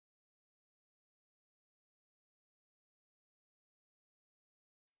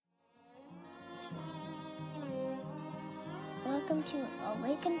welcome to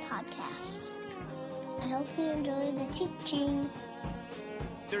Awaken Podcast. I hope you enjoy the teaching.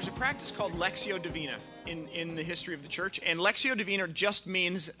 There's a practice called Lectio Divina in the history of the church, and Lectio Divina just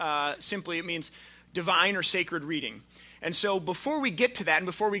means, simply, it means divine or sacred reading. And so before we get to that, and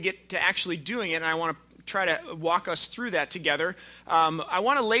before we get to actually doing it, and I want to try to walk us through that together, I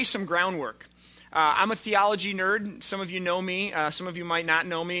want to lay some groundwork. I'm a theology nerd. Some of you know me. Some of you might not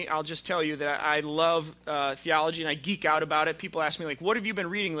know me. I'll just tell you that I love theology, and I geek out about it. People ask me, like, what have you been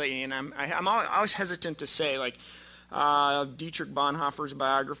reading lately? And I'm always hesitant to say, like, Dietrich Bonhoeffer's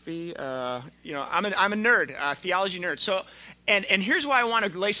biography. I'm a nerd, theology nerd. So, and here's why I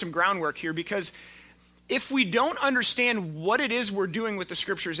want to lay some groundwork here, because if we don't understand what it is we're doing with the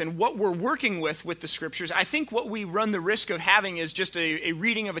Scriptures and what we're working with the Scriptures, I think what we run the risk of having is just a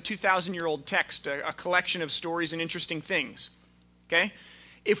reading of a 2,000-year-old text, a collection of stories and interesting things, okay?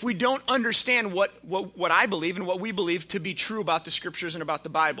 If we don't understand what I believe and what we believe to be true about the Scriptures and about the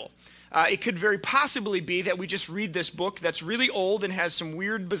Bible. It could very possibly be that we just read this book that's really old and has some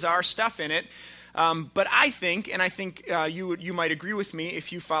weird, bizarre stuff in it. But I think, and I think you might agree with me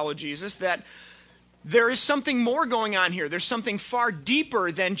if you follow Jesus, that there is something more going on here. There's something far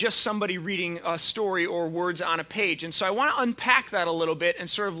deeper than just somebody reading a story or words on a page. And so I want to unpack that a little bit and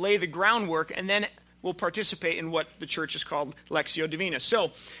sort of lay the groundwork, and then we'll participate in what the church is called Lectio Divina.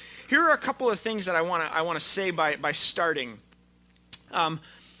 So here are a couple of things that I want to say by starting.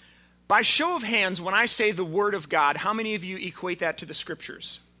 By show of hands, when I say the Word of God, how many of you equate that to the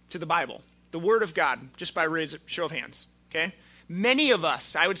Scriptures, to the Bible? The Word of God, just by show of hands, okay? Many of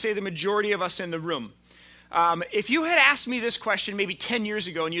us, I would say the majority of us in the room. If you had asked me this question maybe 10 years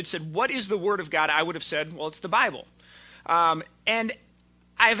ago and you'd said, what is the Word of God? I would have said, well, it's the Bible. And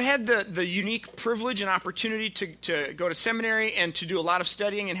I've had the unique privilege and opportunity to go to seminary and to do a lot of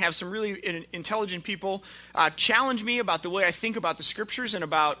studying and have some really intelligent people challenge me about the way I think about the Scriptures and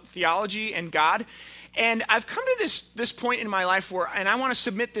about theology and God. And I've come to this point in my life where, and I want to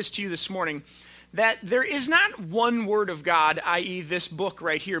submit this to you this morning, that there is not one word of God, i.e. this book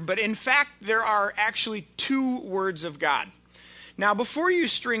right here, but in fact there are actually two words of God. Now, before you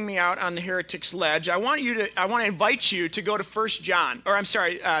string me out on the heretic's ledge, I want to invite you to go to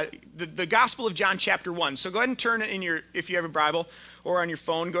the Gospel of John chapter 1. So go ahead and turn it if you have a Bible or on your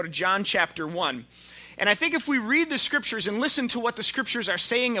phone, go to John chapter 1. And I think if we read the Scriptures and listen to what the Scriptures are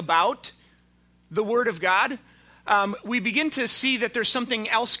saying about the Word of God, we begin to see that there's something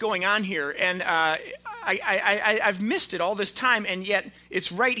else going on here, and I've missed it all this time, and yet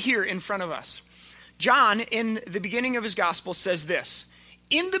it's right here in front of us. John, in the beginning of his gospel, says this: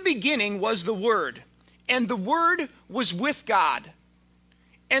 "In the beginning was the Word, and the Word was with God,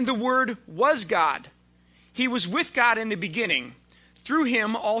 and the Word was God. He was with God in the beginning. Through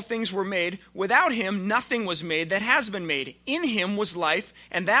him all things were made. Without him nothing was made that has been made. In him was life,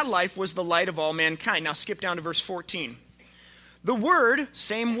 and that life was the light of all mankind." Now skip down to verse 14. "The Word,"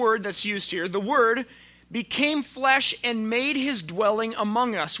 same word that's used here, "the Word became flesh and made his dwelling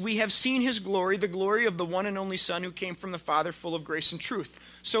among us. We have seen his glory, the glory of the one and only Son who came from the Father, full of grace and truth."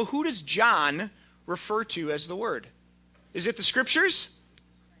 So who does John refer to as the Word? Is it the Scriptures?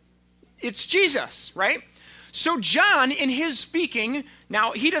 It's Jesus, right? So John, in his speaking,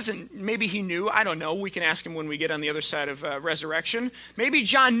 now he doesn't, maybe he knew, I don't know, we can ask him when we get on the other side of resurrection. Maybe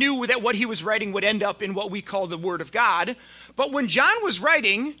John knew that what he was writing would end up in what we call the Word of God. But when John was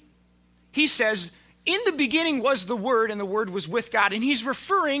writing, he says, "In the beginning was the Word, and the Word was with God." And he's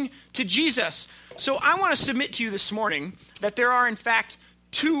referring to Jesus. So I want to submit to you this morning that there are, in fact,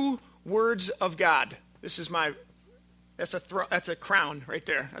 two words of God. This is that's a crown right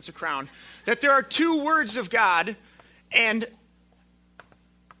there. That's a crown. That there are two words of God, and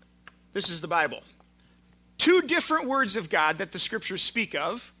this is the Bible. Two different words of God that the Scriptures speak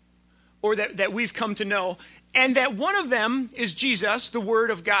of, or that we've come to know, and that one of them is Jesus, the Word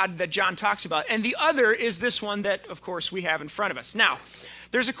of God that John talks about, and the other is this one that, of course, we have in front of us. Now,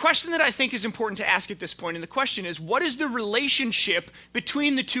 there's a question that I think is important to ask at this point, and the question is, what is the relationship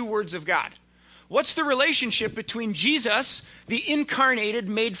between the two words of God? What's the relationship between Jesus, the incarnated,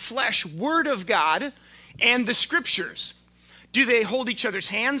 made flesh Word of God, and the Scriptures? Do they hold each other's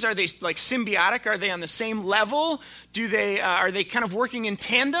hands? Are they like symbiotic? Are they on the same level? Are they kind of working in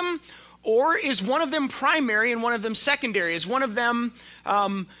tandem? Or is one of them primary and one of them secondary? Is one of them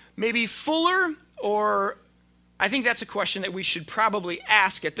maybe fuller? Or I think that's a question that we should probably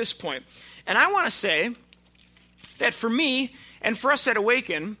ask at this point. And I want to say that for me and for us at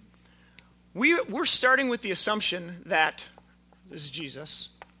Awaken, we're starting with the assumption that, this is Jesus,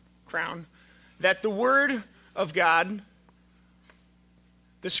 crown, that the Word of God,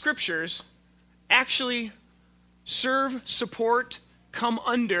 the Scriptures, actually serve, support, come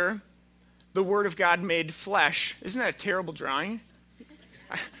under the Word of God made flesh. Isn't that a terrible drawing?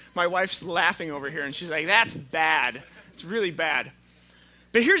 My wife's laughing over here, and she's like, that's bad. It's really bad.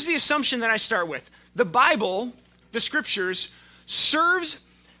 But here's the assumption that I start with. The Bible, the Scriptures, serves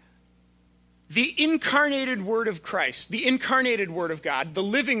the incarnated Word of Christ, the incarnated Word of God, the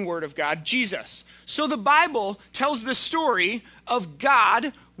living Word of God, Jesus. So the Bible tells the story of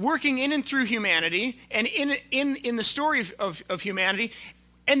God working in and through humanity, and in the story of humanity,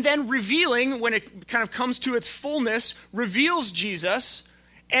 and then revealing, when it kind of comes to its fullness, reveals Jesus.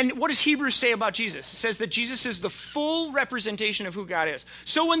 And what does Hebrews say about Jesus? It says that Jesus is the full representation of who God is.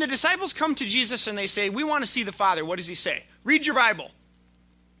 So when the disciples come to Jesus and they say, we want to see the Father, what does he say? Read your Bible.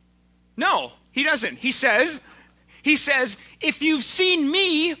 No, he doesn't. He says, if you've seen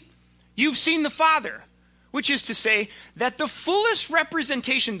me, you've seen the Father. Which is to say that the fullest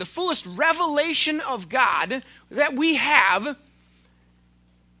representation, the fullest revelation of God that we have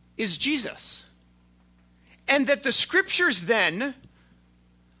is Jesus. And that the Scriptures then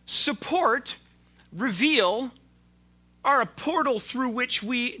support, reveal, are a portal through which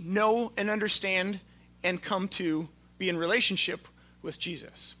we know and understand and come to be in relationship with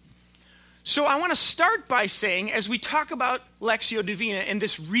Jesus. So I want to start by saying, as we talk about Lectio Divina and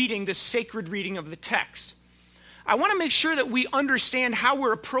this reading, this sacred reading of the text, I want to make sure that we understand how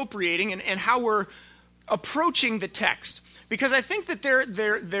we're appropriating and how we're approaching the text. Because I think that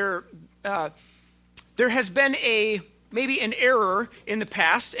there has been maybe an error in the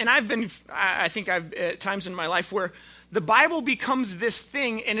past, and I think I've at times in my life where the Bible becomes this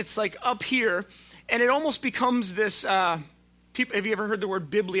thing, and it's like up here, and it almost becomes this, have you ever heard the word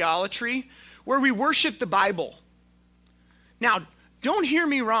bibliolatry? Where we worship the Bible. Now, don't hear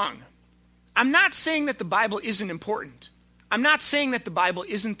me wrong. I'm not saying that the Bible isn't important. I'm not saying that the Bible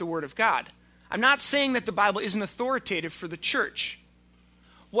isn't the Word of God. I'm not saying that the Bible isn't authoritative for the church.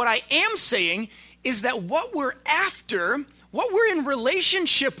 What I am saying is that what we're after, what we're in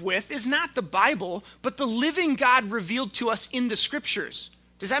relationship with, is not the Bible, but the living God revealed to us in the Scriptures.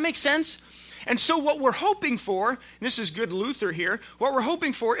 Does that make sense? And so what we're hoping for, and this is good Luther here, what we're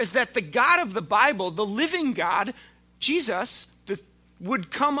hoping for is that the God of the Bible, the living God, Jesus,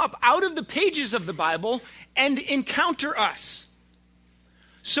 would come up out of the pages of the Bible and encounter us.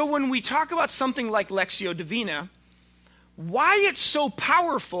 So when we talk about something like Lectio Divina, why it's so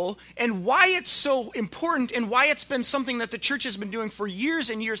powerful and why it's so important and why it's been something that the church has been doing for years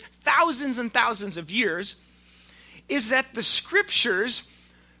and years, thousands and thousands of years, is that the Scriptures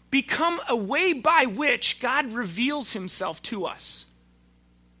become a way by which God reveals himself to us.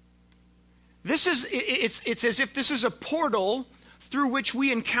 It's as if this is a portal through which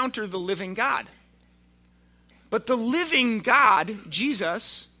we encounter the living God. But the living God,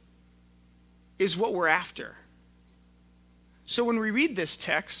 Jesus, is what we're after. So when we read this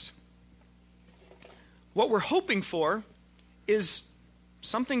text, what we're hoping for is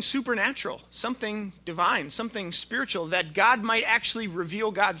something supernatural, something divine, something spiritual, that God might actually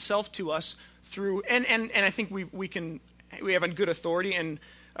reveal God's self to us through, and I think we have a good authority and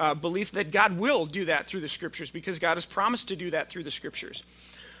belief that God will do that through the Scriptures, because God has promised to do that through the Scriptures.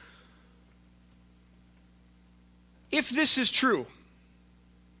 If this is true,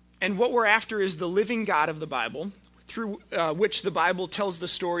 and what we're after is the living God of the Bible, through which the Bible tells the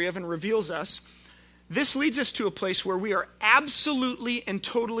story of and reveals us, this leads us to a place where we are absolutely and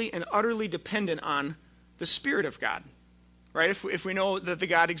totally and utterly dependent on the Spirit of God. Right? If we know that the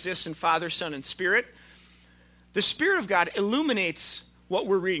God exists in Father, Son, and Spirit, the Spirit of God illuminates what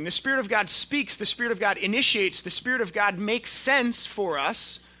we're reading. The Spirit of God speaks, the Spirit of God initiates, the Spirit of God makes sense for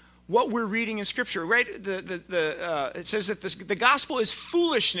us what we're reading in Scripture, right? It says that the gospel is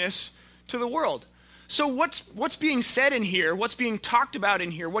foolishness to the world. So what's being said in here, what's being talked about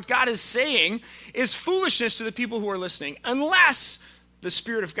in here, what God is saying is foolishness to the people who are listening, unless the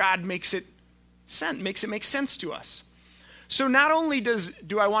Spirit of God makes it make sense to us. So not only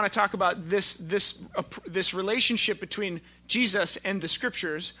do I want to talk about this relationship between Jesus and the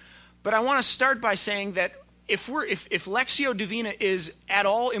Scriptures, but I want to start by saying that if Lectio Divina is at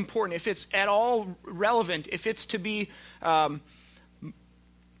all important, if it's at all relevant, if it's to be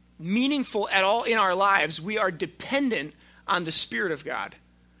meaningful at all in our lives, we are dependent on the Spirit of God.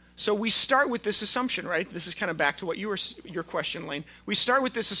 So we start with this assumption, right? This is kind of back to what your question, Lane. We start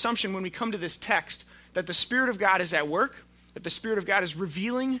with this assumption when we come to this text that the Spirit of God is at work, that the Spirit of God is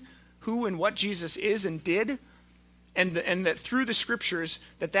revealing who and what Jesus is and did, and that through the Scriptures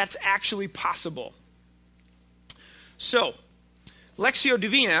that that's actually possible. So, Lectio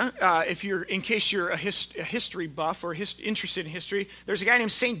Divina, in case you're a history buff or interested in history, there's a guy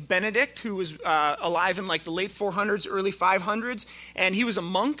named Saint Benedict who was alive in like the late 400s, early 500s, and he was a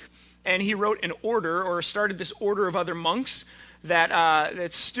monk, and he wrote an order or started this order of other monks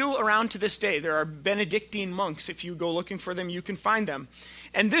that's still around to this day. There are Benedictine monks. If you go looking for them, you can find them.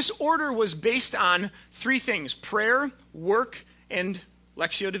 And this order was based on three things: prayer, work, and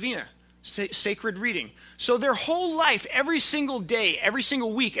Lectio Divina, sacred reading. So their whole life, every single day, every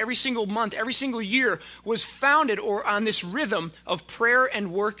single week, every single month, every single year was founded on this rhythm of prayer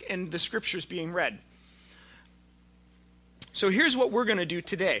and work and the scriptures being read. So here's what we're going to do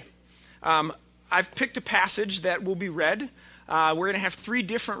today. I've picked a passage that will be read. We're going to have three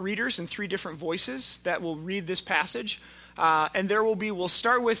different readers and three different voices that will read this passage. And we'll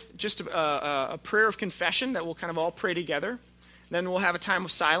start with just a prayer of confession that we'll kind of all pray together. Then we'll have a time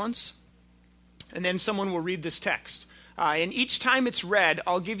of silence. And then someone will read this text. And each time it's read,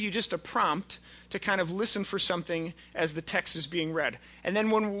 I'll give you just a prompt to kind of listen for something as the text is being read. And then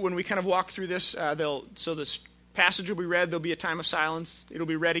when we kind of walk through this, this passage will be read, there'll be a time of silence. It'll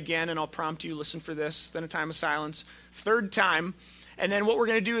be read again, and I'll prompt you, listen for this, then a time of silence. Third time, and then what we're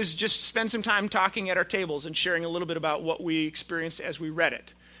going to do is just spend some time talking at our tables and sharing a little bit about what we experienced as we read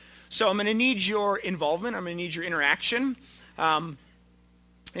it. So I'm going to need your involvement. I'm going to need your interaction.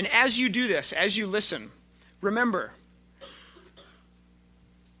 And as you do this, as you listen, remember,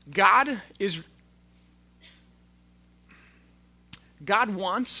 God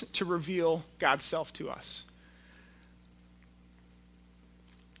wants to reveal God's self to us.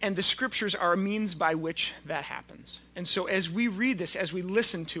 And the scriptures are a means by which that happens. And so as we read this, as we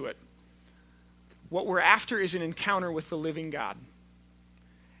listen to it, what we're after is an encounter with the living God.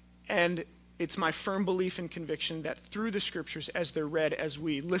 And it's my firm belief and conviction that through the scriptures, as they're read, as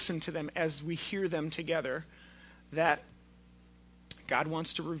we listen to them, as we hear them together, that God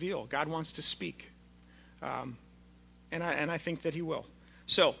wants to reveal, God wants to speak. And I think that he will.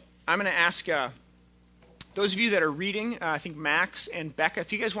 So I'm going to ask those of you that are reading, I think Max and Becca,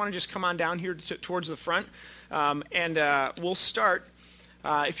 if you guys want to just come on down here towards the front, and we'll start.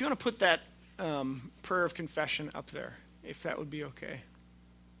 If you want to put that prayer of confession up there, if that would be okay,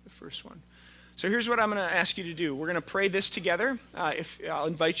 the first one. So here's what I'm going to ask you to do. We're going to pray this together. I'll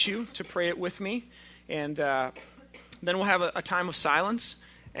invite you to pray it with me, and then we'll have a time of silence,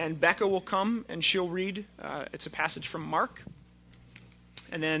 and Becca will come, and she'll read. It's a passage from Mark,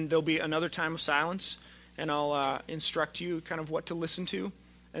 and then there'll be another time of silence, and I'll instruct you kind of what to listen to,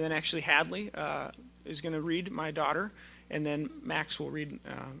 and then actually Hadley is going to read, my daughter, and then Max will read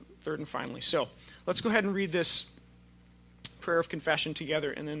third and finally. So let's go ahead and read this prayer of confession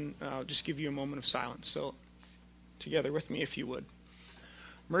together, and then I'll just give you a moment of silence. So together with me, if you would.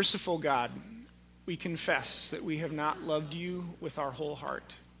 Merciful God, we confess that we have not loved you with our whole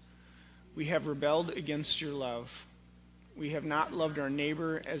heart. We have rebelled against your love. We have not loved our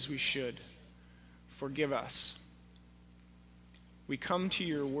neighbor as we should. Forgive us. We come to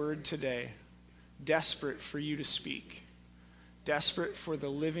your word today, desperate for you to speak, desperate for the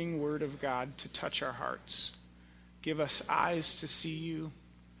living word of God to touch our hearts. Give us eyes to see you.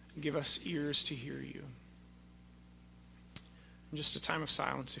 Give us ears to hear you. And just a time of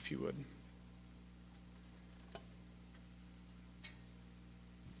silence, if you would.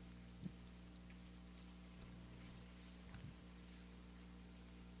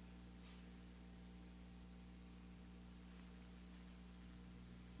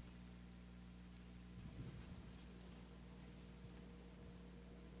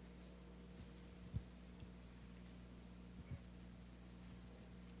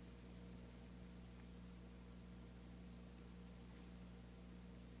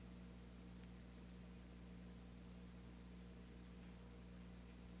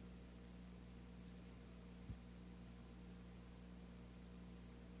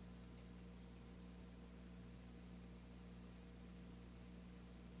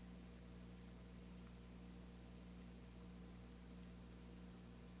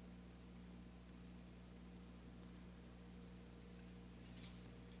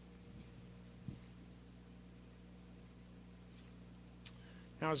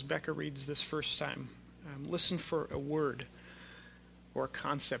 Now, as Becca reads this first time, listen for a word or a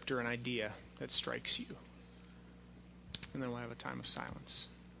concept or an idea that strikes you. And then we'll have a time of silence.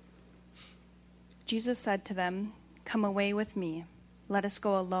 Jesus said to them, "Come away with me. Let us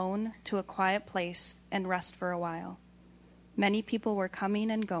go alone to a quiet place and rest for a while." Many people were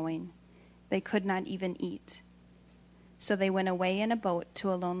coming and going. They could not even eat. So they went away in a boat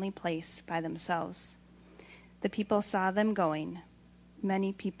to a lonely place by themselves. The people saw them going.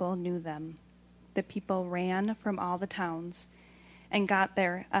 Many people knew them. The people ran from all the towns. and got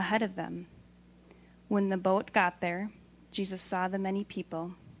there ahead of them. When the boat got there, Jesus saw the many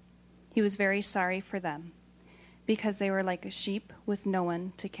people. He was very sorry for them, because they were like a sheep with no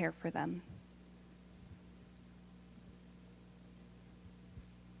one to care for them.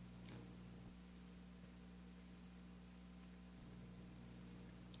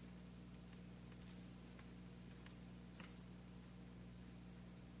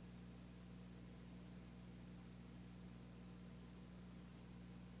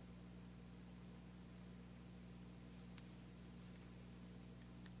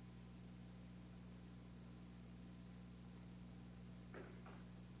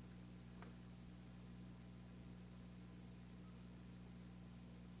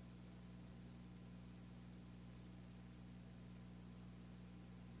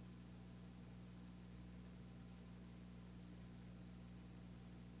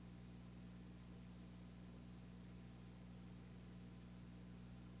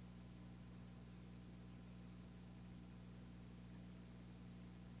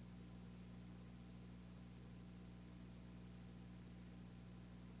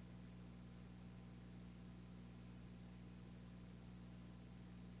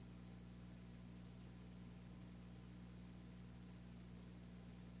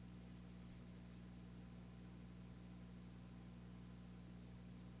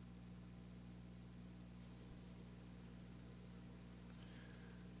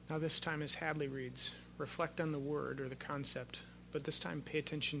 Now this time, as Hadley reads, reflect on the word or the concept, but this time pay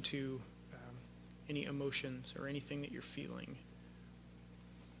attention to any emotions or anything that you're feeling.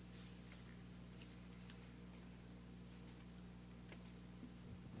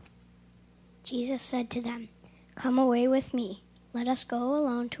 Jesus said to them, "Come away with me. Let us go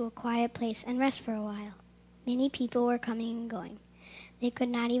alone to a quiet place and rest for a while." Many people were coming and going. They could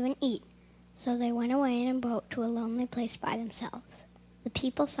not even eat, so they went away in a boat to a lonely place by themselves. The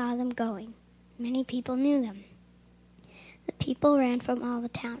people saw them going. Many people knew them. The people ran from all the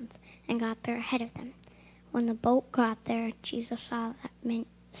towns and got there ahead of them. When the boat got there, Jesus saw the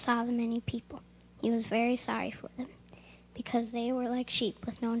many people. He was very sorry for them, because they were like sheep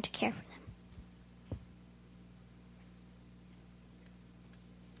with no one to care for them.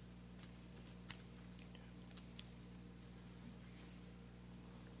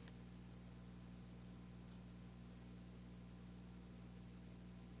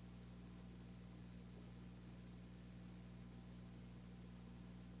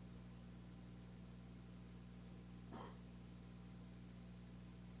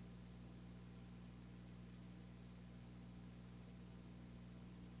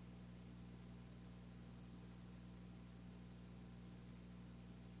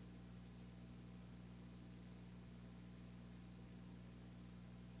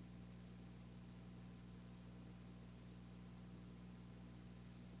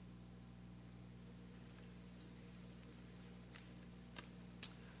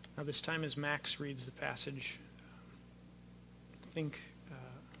 Now this time, as Max reads the passage, think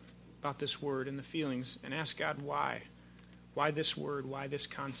about this word and the feelings and ask God why. Why this word, why this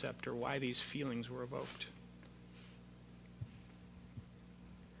concept, or why these feelings were evoked.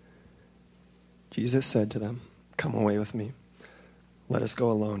 Jesus said to them, "Come away with me. Let us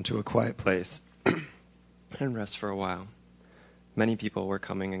go alone to a quiet place and rest for a while." Many people were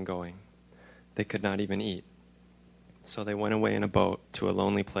coming and going. They could not even eat. So they went away in a boat to a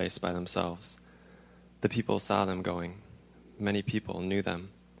lonely place by themselves. The people saw them going. Many people knew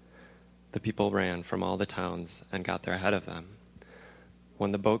them. The people ran from all the towns and got there ahead of them.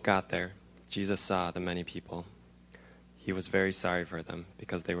 When the boat got there, Jesus saw the many people. He was very sorry for them,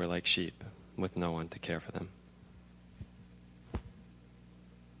 because they were like sheep with no one to care for them.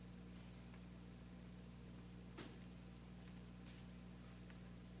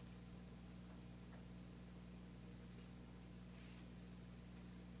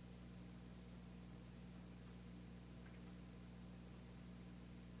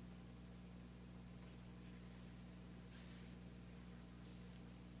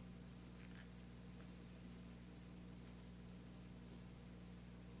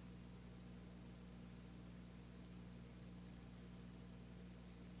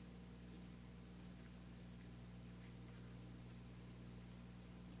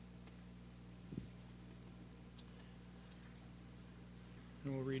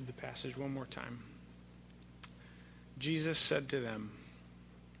 And we'll read the passage one more time. Jesus said to them,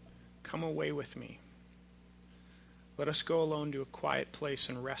 "Come away with me. Let us go alone to a quiet place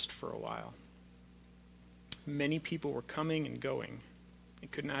and rest for a while." Many people were coming and going. They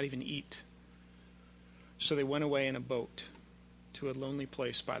could not even eat. So they went away in a boat to a lonely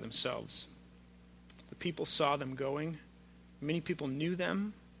place by themselves. The people saw them going. Many people knew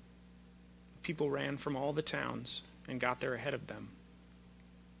them. People ran from all the towns and got there ahead of them.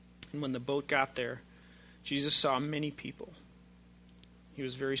 And when the boat got there, Jesus saw many people. He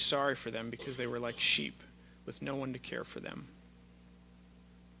was very sorry for them because they were like sheep with no one to care for them.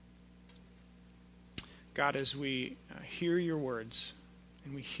 God, as we hear your words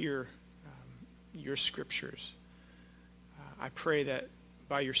and we hear your scriptures, I pray that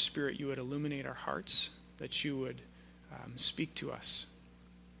by your Spirit you would illuminate our hearts, that you would speak to us,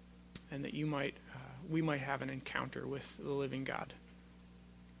 and that we might have an encounter with the living God.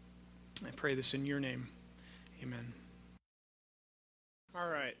 I pray this in your name. Amen. All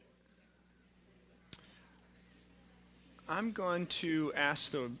right. I'm going to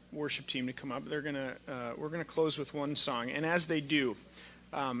ask the worship team to come up. We're going to close with one song, and as they do,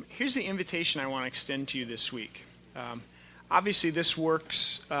 here's the invitation I want to extend to you this week. Obviously, this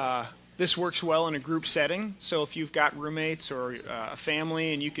works well in a group setting. So if you've got roommates or a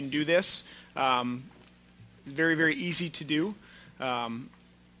family and you can do this, very, very easy to do.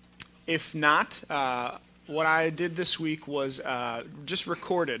 If not, what I did this week was just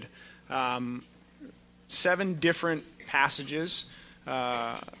recorded 7 different passages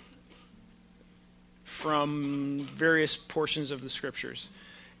from various portions of the scriptures.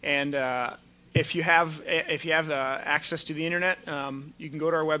 And if you have access to the internet, you can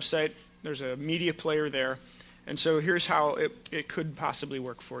go to our website. There's a media player there. And so here's how it could possibly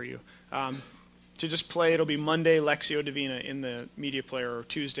work for you. To just play, it'll be Monday, Lectio Divina in the media player, or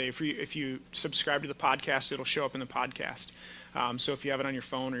Tuesday. If you subscribe to the podcast, it'll show up in the podcast. So if you have it on your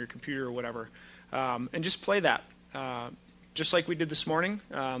phone or your computer or whatever, and just play that. Just like we did this morning,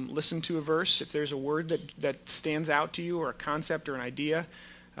 listen to a verse. If there's a word that stands out to you, or a concept or an idea,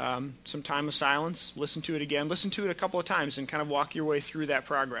 some time of silence, listen to it again. Listen to it a couple of times and kind of walk your way through that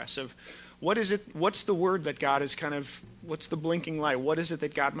progress of what is it, what's the word that God is what's the blinking light? What is it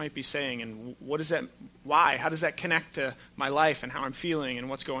that God might be saying? And what is that, why? How does that connect to my life and how I'm feeling and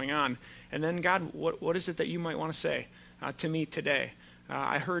what's going on? And then God, what is it that you might want to say to me today?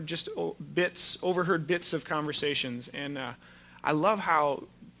 I heard just overheard bits of conversations, and I love how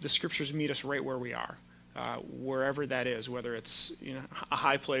the scriptures meet us right where we are, wherever that is, whether it's a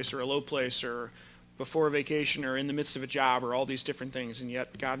high place or a low place, or before a vacation, or in the midst of a job, or all these different things, and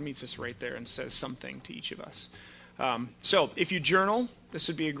yet God meets us right there and says something to each of us. So if you journal, this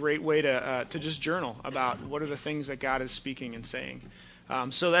would be a great way to just journal about what are the things that God is speaking and saying.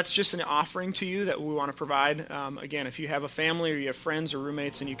 So that's just an offering to you that we want to provide. Again, if you have a family or you have friends or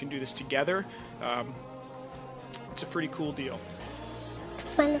roommates and you can do this together, it's a pretty cool deal.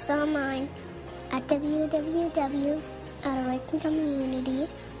 Find us online at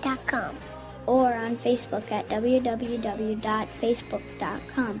www.awakencommunity.com or on Facebook at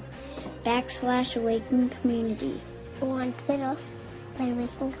www.facebook.com/awakencommunity. or on Twitter at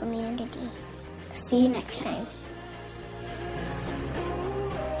Awaken Community. See you next time.